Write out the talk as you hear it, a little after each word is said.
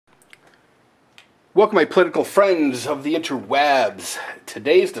Welcome, my political friends of the interwebs.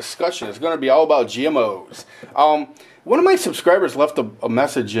 Today's discussion is going to be all about GMOs. One of my subscribers left a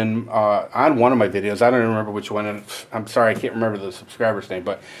message on one of my videos. I don't even remember which one, and I'm sorry, I can't remember the subscriber's name,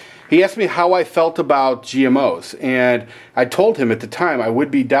 but he asked me how I felt about GMOs, and I told him at the time I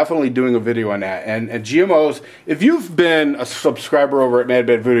would be definitely doing a video on that. And GMOs, if you've been a subscriber over at Mad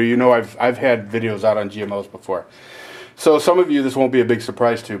Bad Voodoo, you know I've had videos out on GMOs before. So some of you, this won't be a big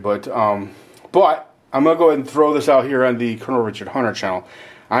surprise to, but I'm going to go ahead and throw this out here on the Colonel Richard Hunter channel.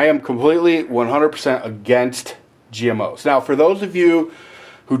 I am completely 100% against GMOs. Now, for those of you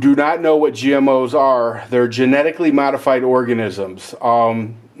who do not know what GMOs are, they're genetically modified organisms.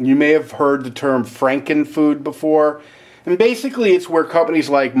 You may have heard the term Frankenfood before. And basically, it's where companies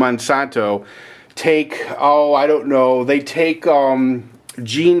like Monsanto take, they take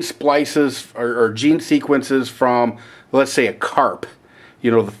gene splices or gene sequences from, let's say, a carp,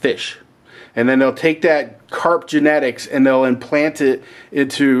 the fish. And then they'll take that carp genetics and they'll implant it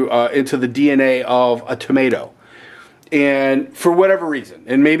into the DNA of a tomato. And for whatever reason,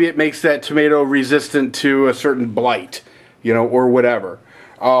 and maybe it makes that tomato resistant to a certain blight, or whatever.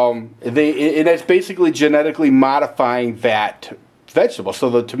 And it's basically genetically modifying that vegetable. So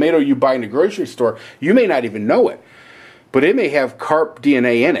the tomato you buy in the grocery store, you may not even know it, but it may have carp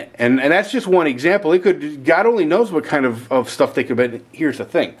DNA in it. And that's just one example. It could, God only knows what kind of stuff they could, but here's the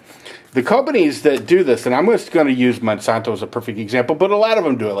thing. The companies that do this, and I'm just going to use Monsanto as a perfect example, but a lot of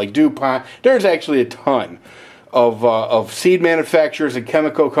them do it, like DuPont. There's actually a ton of seed manufacturers and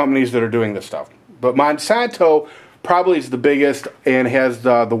chemical companies that are doing this stuff. But Monsanto probably is the biggest and has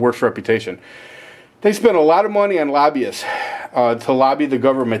the worst reputation. They spend a lot of money on lobbyists to lobby the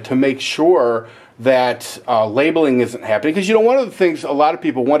government to make sure that labeling isn't happening. Because, one of the things a lot of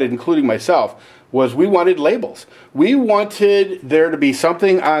people wanted, including myself, was we wanted labels. We wanted there to be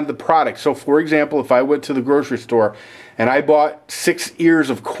something on the product. So, for example, if I went to the grocery store and I bought 6 ears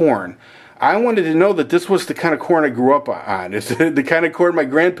of corn, I wanted to know that this was the kind of corn I grew up on. It's the kind of corn my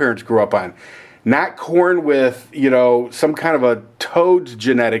grandparents grew up on. Not corn with, some kind of a toad's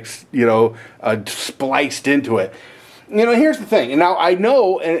genetics, spliced into it. Here's the thing. And now I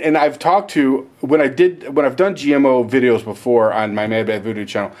know, and I've talked to, when I've done GMO videos before on my Mad Bad Voodoo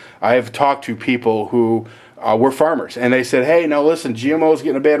channel, I have talked to people who were farmers. And they said, hey, now listen, GMOs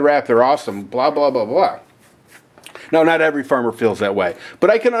getting a bad rap. They're awesome, blah, blah, blah, blah. Now, not every farmer feels that way.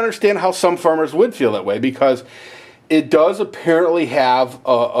 But I can understand how some farmers would feel that way, because it does apparently have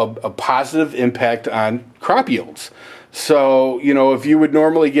a positive impact on crop yields. So, if you would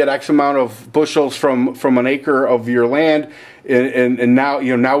normally get X amount of bushels from an acre of your land, and now,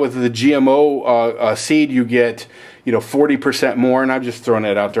 now with the GMO seed, you get, 40% more, and I'm just throwing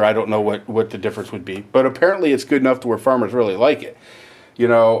that out there. I don't know what the difference would be, but apparently it's good enough to where farmers really like it,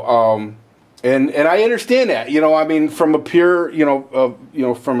 and I understand that, from a pure,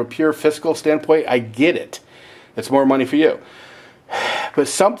 from a pure fiscal standpoint, I get it. It's more money for you. But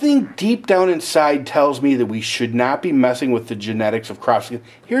something deep down inside tells me that we should not be messing with the genetics of crops.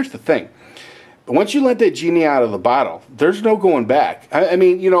 Here's the thing. Once you let that genie out of the bottle, there's no going back. I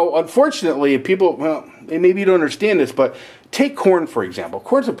mean, unfortunately, people, maybe you don't understand this, but take corn, for example.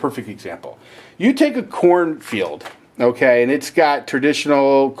 Corn's a perfect example. You take a corn field, okay, and it's got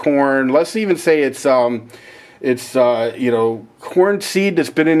traditional corn. Let's even say it's corn seed that's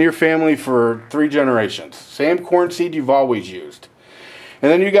been in your family for 3 generations. Same corn seed you've always used. And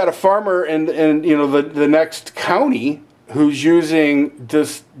then you got a farmer in the next county who's using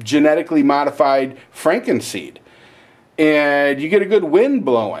this genetically modified Frankenseed. And you get a good wind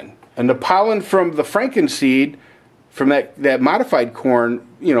blowing. And the pollen from the Frankenseed, from that modified corn,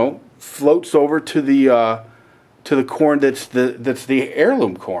 floats over to the corn that's the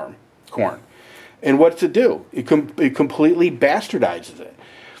heirloom corn. And what's it do? It completely bastardizes it.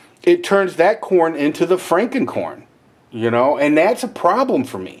 It turns that corn into the Frankencorn. And that's a problem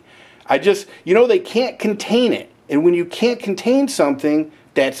for me. I just, they can't contain it. And when you can't contain something,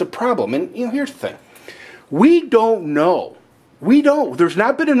 that's a problem. And, here's the thing. We don't know. There's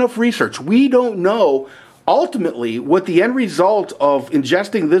not been enough research. We don't know ultimately what the end result of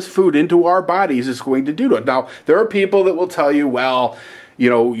ingesting this food into our bodies is going to do to it. Now, there are people that will tell you, well,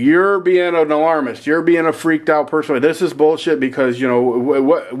 you're being an alarmist. You're being a freaked out person. This is bullshit because,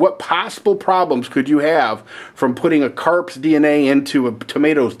 what possible problems could you have from putting a carp's DNA into a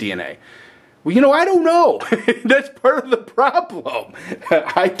tomato's DNA? Well, I don't know. That's part of the problem.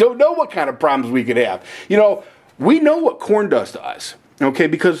 I don't know what kind of problems we could have. We know what corn does to us, okay,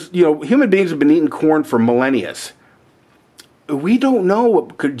 because, human beings have been eating corn for millennia. We don't know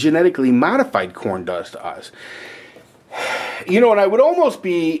what genetically modified corn does to us. and I would almost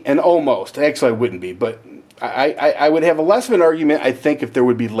be, actually I wouldn't be, but I would have a less of an argument, I think, if there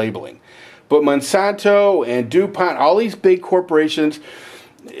would be labeling. But Monsanto and DuPont, all these big corporations,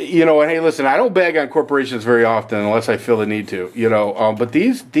 and hey, listen, I don't bag on corporations very often unless I feel the need to, but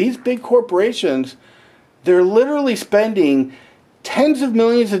these big corporations, they're literally spending tens of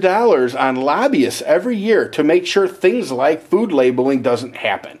millions of dollars on lobbyists every year to make sure things like food labeling doesn't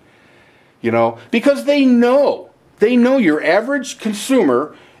happen. Because they know your average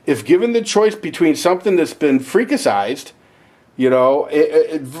consumer, if given the choice between something that's been freakicized,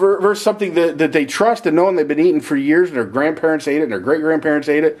 versus something that they trust and know and they've been eating for years, and their grandparents ate it and their great-grandparents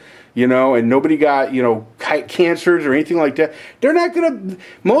ate it, and nobody got, cancers or anything like that. They're not going to,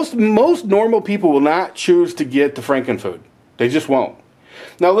 most normal people will not choose to get the Frankenfood. They just won't.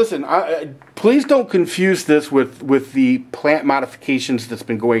 Now listen, please don't confuse this with the plant modifications that's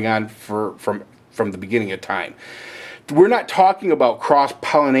been going on from the beginning of time. We're not talking about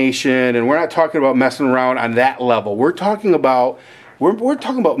cross-pollination, and we're not talking about messing around on that level. We're talking about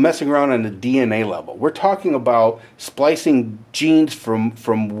messing around on the DNA level. We're talking about splicing genes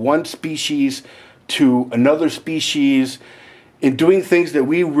from one species to another species and doing things that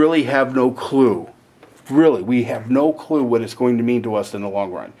we really have no clue. Really, we have no clue what it's going to mean to us in the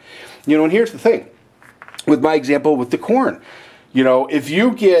long run. And here's the thing. With my example with the corn, if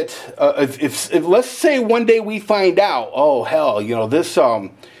you get, if let's say one day we find out, oh hell, this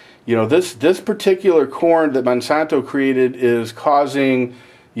particular corn that Monsanto created is causing,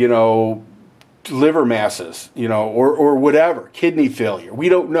 liver masses, or whatever, kidney failure. We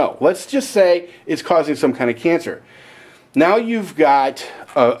don't know. Let's just say it's causing some kind of cancer. Now you've got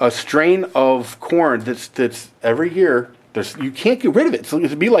a strain of corn that's every year. You can't get rid of it. So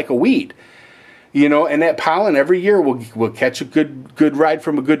it'll be like a weed. And that pollen every year will catch a good ride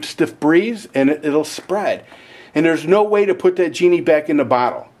from a good stiff breeze, and it'll spread. And there's no way to put that genie back in the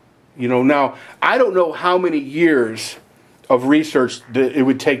bottle. Now, I don't know how many years of research that it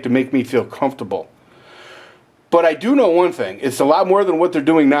would take to make me feel comfortable. But I do know one thing. It's a lot more than what they're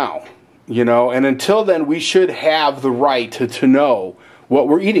doing now. And until then, we should have the right to know what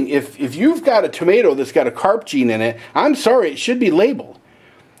we're eating. If you've got a tomato that's got a carp gene in it, I'm sorry, it should be labeled.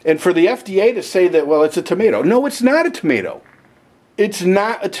 And for the FDA to say that, well, it's a tomato. No, it's not a tomato. It's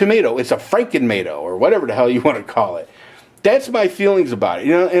not a tomato. It's a Frankenmato, or whatever the hell you want to call it. That's my feelings about it.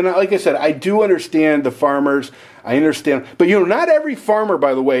 And like I said, I do understand the farmers. I understand. But, not every farmer,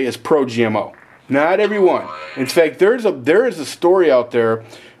 by the way, is pro-GMO. Not everyone. In fact, there is a story out there.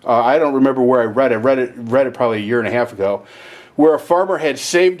 I don't remember where I read it. Read it probably a year and a half ago, where a farmer had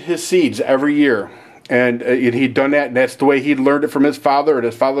saved his seeds every year. And he'd done that, and that's the way he'd learned it from his father, and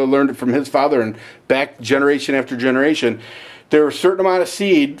his father learned it from his father, and back generation after generation. There were a certain amount of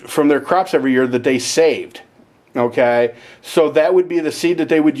seed from their crops every year that they saved. Okay? So that would be the seed that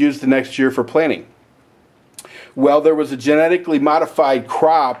they would use the next year for planting. Well, there was a genetically modified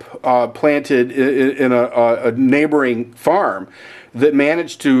crop planted in a neighboring farm that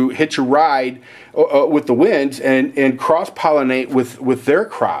managed to hitch a ride with the winds and cross-pollinate with their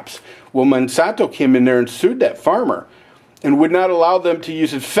crops. Well, Monsanto came in there and sued that farmer and would not allow them to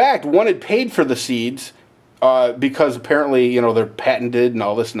use. In fact, one had paid for the seeds because apparently, they're patented and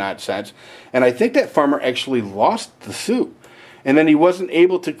all this nonsense. And I think that farmer actually lost the suit. And then he wasn't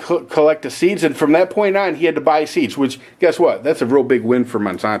able to collect the seeds. And from that point on, he had to buy seeds, which, guess what? That's a real big win for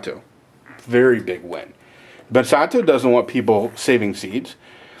Monsanto. Very big win. Monsanto doesn't want people saving seeds.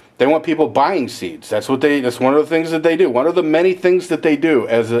 They want people buying seeds. That's one of the things that they do. One of the many things that they do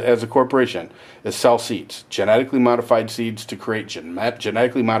as a corporation is sell seeds, genetically modified seeds to create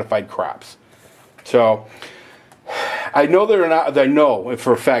genetically modified crops. So I know they're not. I know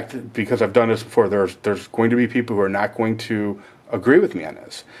for a fact, because I've done this before. There's going to be people who are not going to agree with me on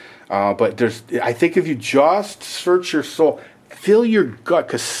this. But I think if you just search your soul, feel your gut,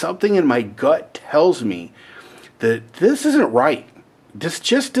 because something in my gut tells me that this isn't right. This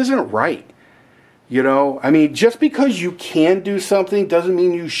just isn't right. Just because you can do something doesn't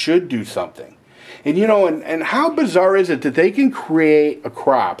mean you should do something. And, and how bizarre is it that they can create a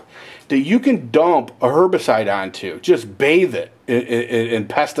crop that you can dump a herbicide onto, just bathe it in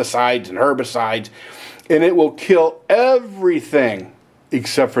pesticides and herbicides, and it will kill everything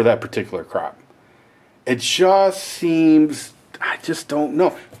except for that particular crop. It just seems, I just don't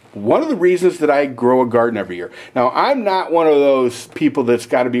know. One of the reasons that I grow a garden every year. Now, I'm not one of those people that's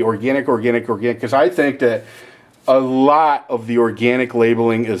got to be organic, because I think that a lot of the organic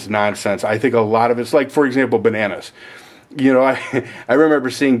labeling is nonsense. I think a lot of it's like, for example, bananas. You know, I remember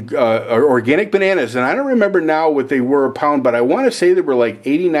seeing organic bananas, and I don't remember now what they were a pound, but I want to say they were like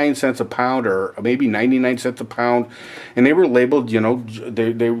 89 cents a pound or maybe 99 cents a pound, and they were labeled, you know,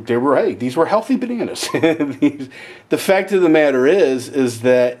 they were, hey, these were healthy bananas. The fact of the matter is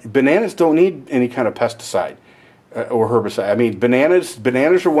that bananas don't need any kind of pesticide or herbicide. I mean,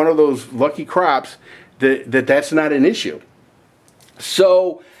 bananas are one of those lucky crops that's not an issue.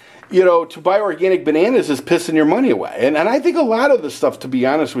 So, you know, to buy organic bananas is pissing your money away. And I think a lot of the stuff, to be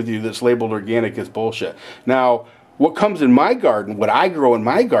honest with you, that's labeled organic is bullshit. Now, what comes in my garden, what I grow in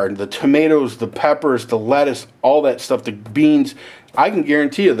my garden, the tomatoes, the peppers, the lettuce, all that stuff, the beans, I can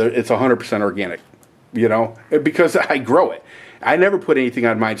guarantee you that it's 100% organic, you know, because I grow it. I never put anything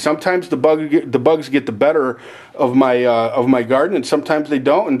on mine. Sometimes the bugs get the better of my garden, and sometimes they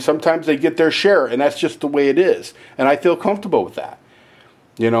don't, and sometimes they get their share, and that's just the way it is. And I feel comfortable with that.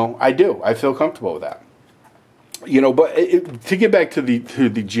 You know, I do. I feel comfortable with that. You know, but to get back to the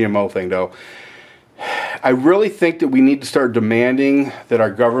GMO thing, though, I really think that we need to start demanding that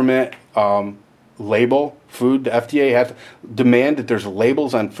our government label food. The FDA has to demand that there's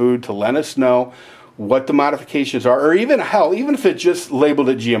labels on food to let us know what the modifications are, or even, hell, even if it's just labeled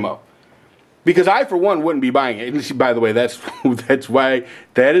at GMO. Because I, for one, wouldn't be buying it. And by the way, that is why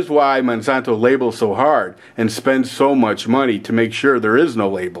Monsanto labels so hard and spends so much money to make sure there is no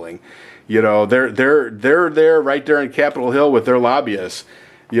labeling. You know, they're there right there on Capitol Hill with their lobbyists.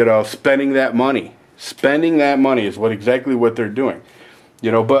 You know, spending that money. Spending that money is exactly what they're doing.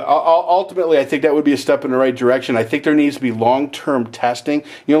 You know, but ultimately, I think that would be a step in the right direction. I think there needs to be long-term testing.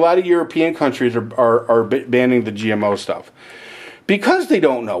 You know, a lot of European countries are banning the GMO stuff because they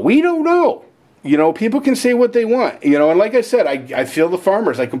don't know. We don't know. You know, people can say what they want. You know, and like I said, I feel the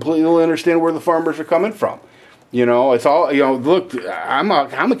farmers. I completely understand where the farmers are coming from. You know, it's all, you know, look, I'm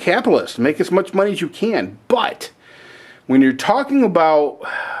a capitalist. Make as much money as you can. But when you're talking about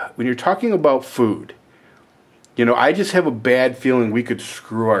food, you know, I just have a bad feeling we could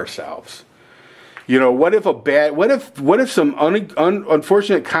screw ourselves. You know, what if some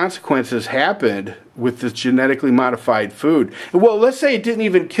unfortunate consequences happened with this genetically modified food? Well, let's say it didn't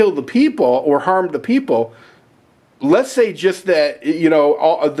even kill the people or harm the people. Let's say just that, you know,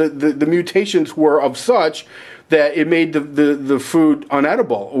 all the mutations were of such that it made the food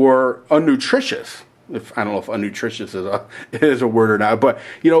unedible or unnutritious. I don't know if unnutritious is a word or not, but,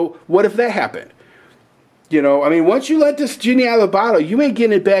 you know, what if that happened? You know, I mean, once you let this genie out of the bottle, you ain't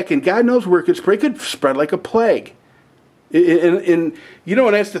getting it back, and God knows where it could spread. It could spread like a plague. And you know,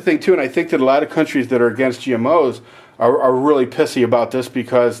 and that's the thing, too, and I think that a lot of countries that are against GMOs are really pissy about this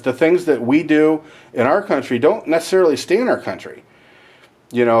because the things that we do in our country don't necessarily stay in our country.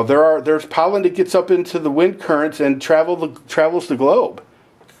 You know, there's pollen that gets up into the wind currents and travels the globe.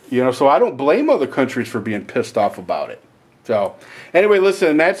 You know, so I don't blame other countries for being pissed off about it. So, anyway,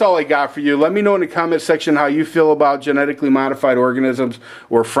 listen, that's all I got for you. Let me know in the comment section how you feel about genetically modified organisms,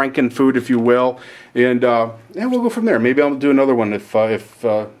 or Frankenfood, if you will. And we'll go from there. Maybe I'll do another one if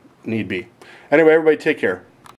need be. Anyway, everybody take care.